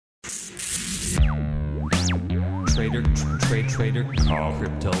Trader Cobb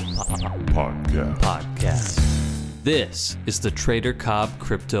Crypto Podcast. This is the Trader Cobb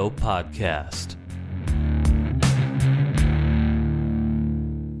Crypto Podcast.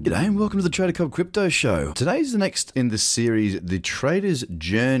 G'day and welcome to the Trader Cobb Crypto Show. Today's the next in the series, The Trader's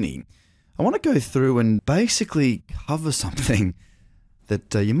Journey. I want to go through and basically cover something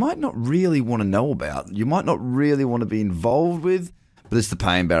that you might not really want to know about. You might not really want to be involved with, but it's the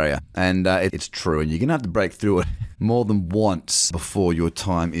pain barrier. And it's true, and you're going to have to break through it more than once before your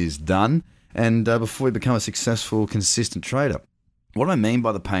time is done and before you become a successful, consistent trader. What do I mean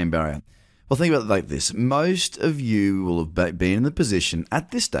by the pain barrier? Well, think about it like this. Most of you will have been in the position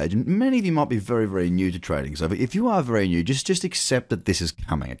at this stage, and many of you might be very, very new to trading. So if you are very new, just accept that this is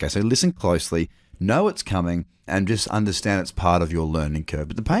coming. Okay, so listen closely, know it's coming, and just understand it's part of your learning curve.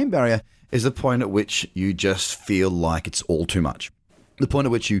 But the pain barrier is the point at which you just feel like it's all too much. The point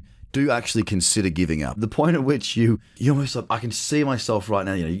at which you do actually consider giving up. The point at which you almost like, I can see myself right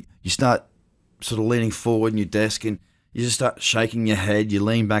now, you start sort of leaning forward in your desk and you just start shaking your head, you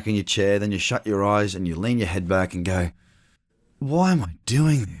lean back in your chair, then you shut your eyes and you lean your head back and go, why am I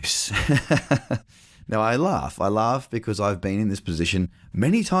doing this? Now I laugh because I've been in this position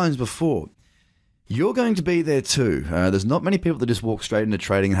many times before. You're going to be there too. There's not many people that just walk straight into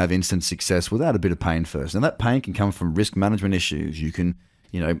trading and have instant success without a bit of pain first. And that pain can come from risk management issues. You can,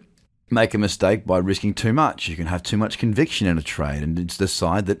 make a mistake by risking too much. You can have too much conviction in a trade and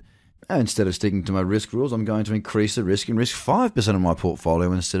decide that instead of sticking to my risk rules, I'm going to increase the risk and risk 5% of my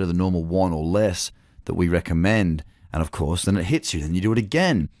portfolio instead of the normal 1 or less that we recommend. And of course, then it hits you. Then you do it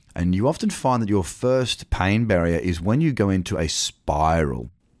again. And you often find that your first pain barrier is when you go into a spiral.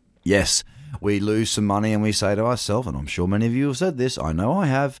 Yes, we lose some money and we say to ourselves, and I'm sure many of you have said this, I know I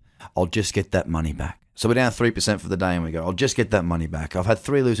have, I'll just get that money back. So we're down 3% for the day and we go, I'll just get that money back. I've had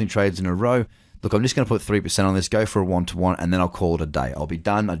 3 losing trades in a row. Look, I'm just going to put 3% on this, go for a 1-to-1, and then I'll call it a day. I'll be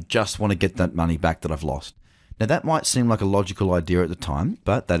done. I just want to get that money back that I've lost. Now, that might seem like a logical idea at the time,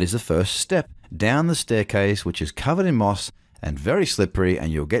 but that is the first step down the staircase, which is covered in moss and very slippery,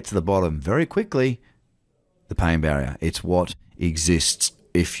 and you'll get to the bottom very quickly. The pain barrier. It's what exists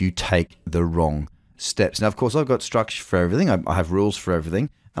if you take the wrong steps. Now, of course, I've got structure for everything. I have rules for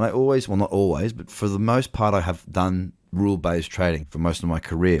everything. And I always, well, not always, but for the most part, I have done rule-based trading for most of my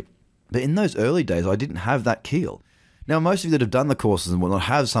career. But in those early days, I didn't have that keel. Now, most of you that have done the courses and whatnot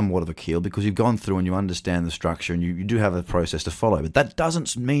have somewhat of a keel because you've gone through and you understand the structure and you do have a process to follow. But that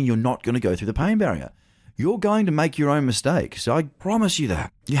doesn't mean you're not going to go through the pain barrier. You're going to make your own mistakes. I promise you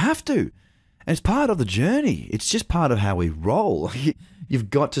that. You have to. And it's part of the journey. It's just part of how we roll. You've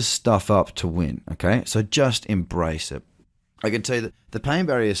got to stuff up to win, okay? So just embrace it. I can tell you that the pain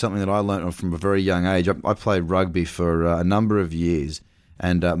barrier is something that I learned from a very young age. I played rugby for a number of years.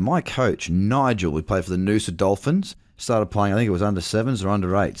 And my coach, Nigel, who played for the Noosa Dolphins, started playing, I think it was under 7s or under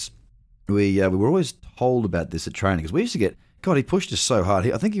 8s. We were always told about this at training because we used to get, God, he pushed us so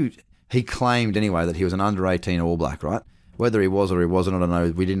hard. I think he claimed anyway that he was an under 18 All Black, right? Whether he was or he wasn't, I don't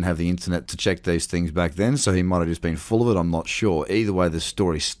know. We didn't have the internet to check these things back then, so he might have just been full of it. I'm not sure. Either way, the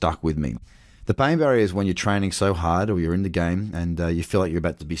story stuck with me. The pain barrier is when you're training so hard or you're in the game and you feel like you're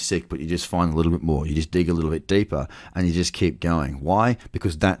about to be sick, but you just find a little bit more. You just dig a little bit deeper and you just keep going. Why?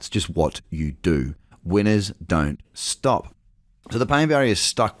 Because that's just what you do. Winners don't stop. So the pain barrier is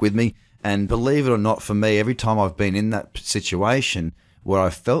stuck with me. And believe it or not, for me, every time I've been in that situation where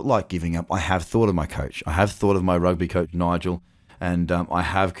I felt like giving up, I have thought of my coach. I have thought of my rugby coach, Nigel, and I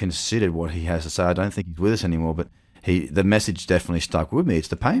have considered what he has to say. I don't think he's with us anymore, but the message definitely stuck with me. It's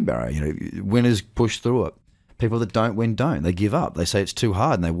the pain barrier. Winners push through it. People that don't win don't. They give up. They say it's too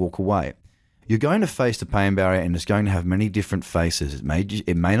hard and they walk away. You're going to face the pain barrier and it's going to have many different faces.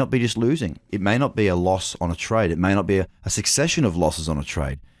 It may not be just losing. It may not be a loss on a trade. It may not be a succession of losses on a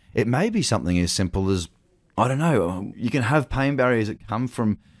trade. It may be something as simple as, I don't know, you can have pain barriers that come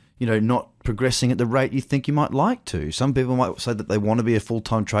from, not progressing at the rate you think you might like to. Some people might say that they want to be a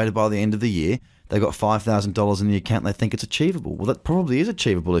full-time trader by the end of the year. They've got $5,000 in the account and they think it's achievable. Well, that probably is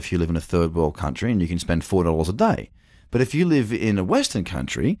achievable if you live in a third world country and you can spend $4 a day. But if you live in a Western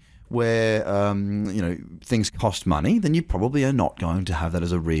country where, things cost money, then you probably are not going to have that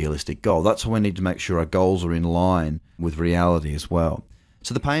as a realistic goal. That's why we need to make sure our goals are in line with reality as well.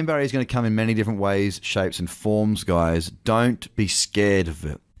 So the pain barrier is going to come in many different ways, shapes and forms, guys. Don't be scared of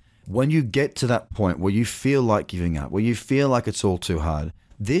it. When you get to that point where you feel like giving up, where you feel like it's all too hard,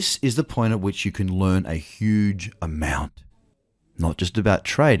 this is the point at which you can learn a huge amount. Not just about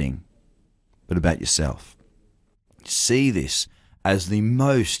trading, but about yourself. See this as the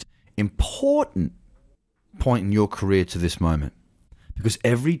most important point in your career to this moment. Because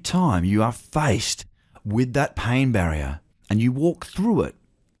every time you are faced with that pain barrier and you walk through it,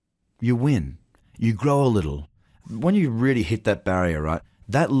 you win. You grow a little. When you really hit that barrier, right,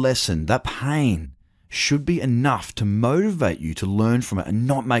 that lesson, that pain should be enough to motivate you to learn from it and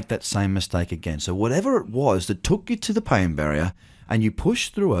not make that same mistake again. So whatever it was that took you to the pain barrier and you push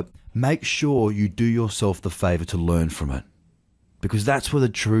through it, make sure you do yourself the favor to learn from it. Because that's where the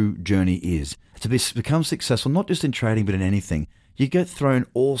true journey is. To become successful, not just in trading, but in anything, you get thrown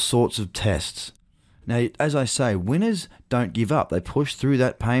all sorts of tests. Now, as I say, winners don't give up. They push through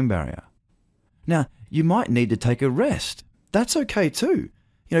that pain barrier. Now, you might need to take a rest. That's okay too.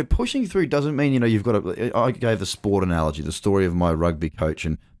 Pushing through doesn't mean, you've got to... I gave the sport analogy, the story of my rugby coach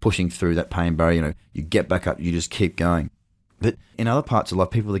and pushing through that pain barrier. You get back up, you just keep going. But in other parts of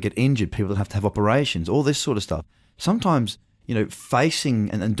life, people that get injured, people that have to have operations, all this sort of stuff. Sometimes, facing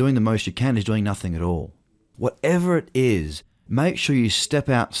and doing the most you can is doing nothing at all. Whatever it is, make sure you step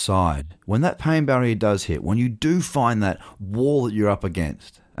outside. When that pain barrier does hit, when you do find that wall that you're up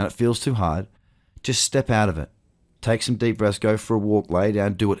against and it feels too hard, just step out of it. Take some deep breaths, go for a walk, lay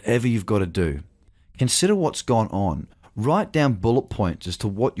down, do whatever you've got to do. Consider what's gone on. Write down bullet points as to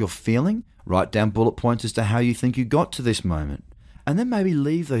what you're feeling. Write down bullet points as to how you think you got to this moment. And then maybe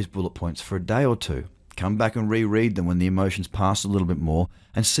leave those bullet points for a day or two. Come back and reread them when the emotions pass a little bit more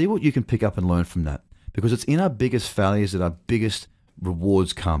and see what you can pick up and learn from that. Because it's in our biggest failures that our biggest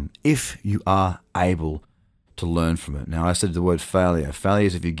rewards come, if you are able to learn from it. Now, I said the word failure. Failure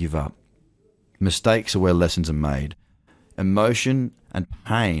is if you give up. Mistakes are where lessons are made. Emotion and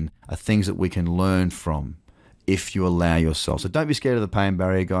pain are things that we can learn from if you allow yourself. So don't be scared of the pain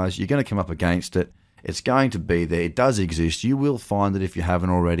barrier, guys. You're going to come up against it. It's going to be there. It does exist. You will find it if you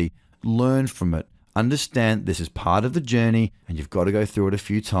haven't already. Learn from it. Understand this is part of the journey and you've got to go through it a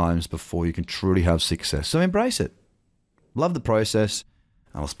few times before you can truly have success. So embrace it. Love the process.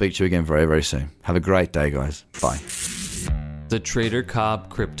 And I'll speak to you again very, very soon. Have a great day, guys. Bye. The Trader Cobb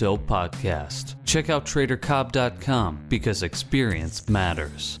Crypto Podcast. Check out TraderCobb.com because experience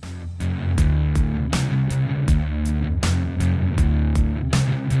matters.